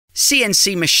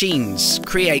CNC machines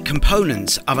create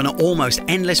components of an almost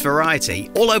endless variety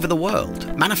all over the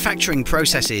world. Manufacturing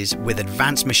processes with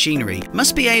advanced machinery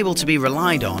must be able to be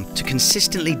relied on to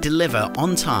consistently deliver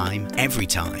on time, every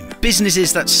time.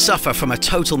 Businesses that suffer from a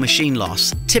total machine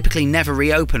loss typically never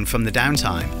reopen from the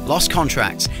downtime, lost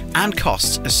contracts, and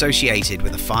costs associated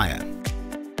with a fire.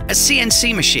 A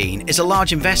CNC machine is a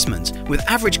large investment with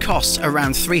average costs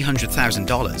around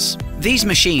 $300,000. These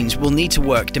machines will need to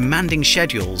work demanding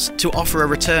schedules to offer a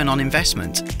return on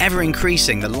investment, ever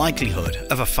increasing the likelihood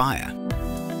of a fire.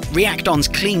 REACTON'S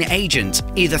clean agent,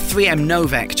 either 3M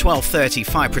Novec 1230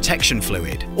 fire protection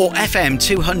fluid or FM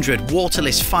 200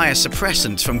 waterless fire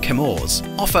suppressant from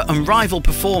KNOCKDOWN, offer unrivaled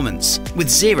performance with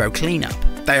zero cleanup.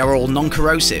 They are all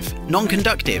non-corrosive,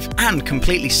 non-conductive, and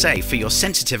completely safe for your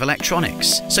sensitive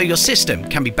electronics, so your system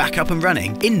can be back up and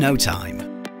running in no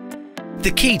time. The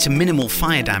key to minimal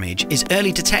fire damage is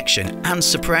early detection and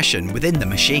suppression within the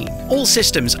machine. All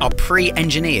systems are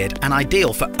pre-engineered and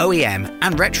ideal for OEM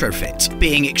and retrofit,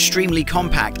 being extremely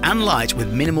compact and light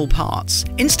with minimal parts.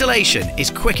 Installation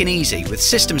is quick and easy with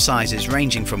system sizes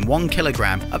ranging from 1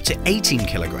 kilogram up to 18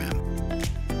 kilogram.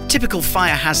 Typical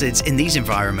fire hazards in these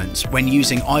environments when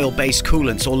using oil-based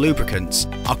coolants or lubricants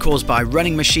are caused by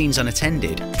running machines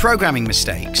unattended, programming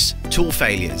mistakes, tool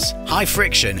failures, high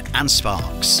friction, and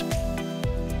sparks.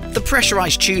 The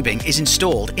pressurized tubing is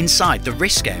installed inside the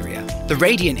risk area. The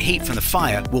radiant heat from the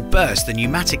fire will burst the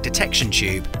pneumatic detection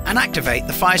tube and activate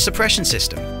the fire suppression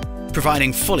system,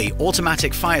 providing fully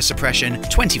automatic fire suppression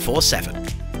 24/7.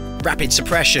 Rapid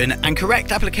suppression and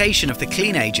correct application of the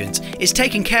clean agent is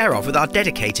taken care of with our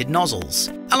dedicated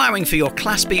nozzles, allowing for your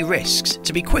Class B risks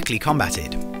to be quickly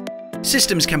combated.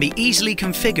 Systems can be easily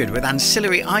configured with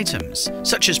ancillary items,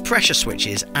 such as pressure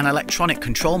switches and electronic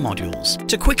control modules,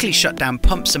 to quickly shut down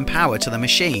pumps and power to the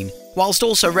machine, whilst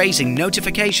also raising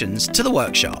notifications to the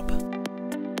workshop.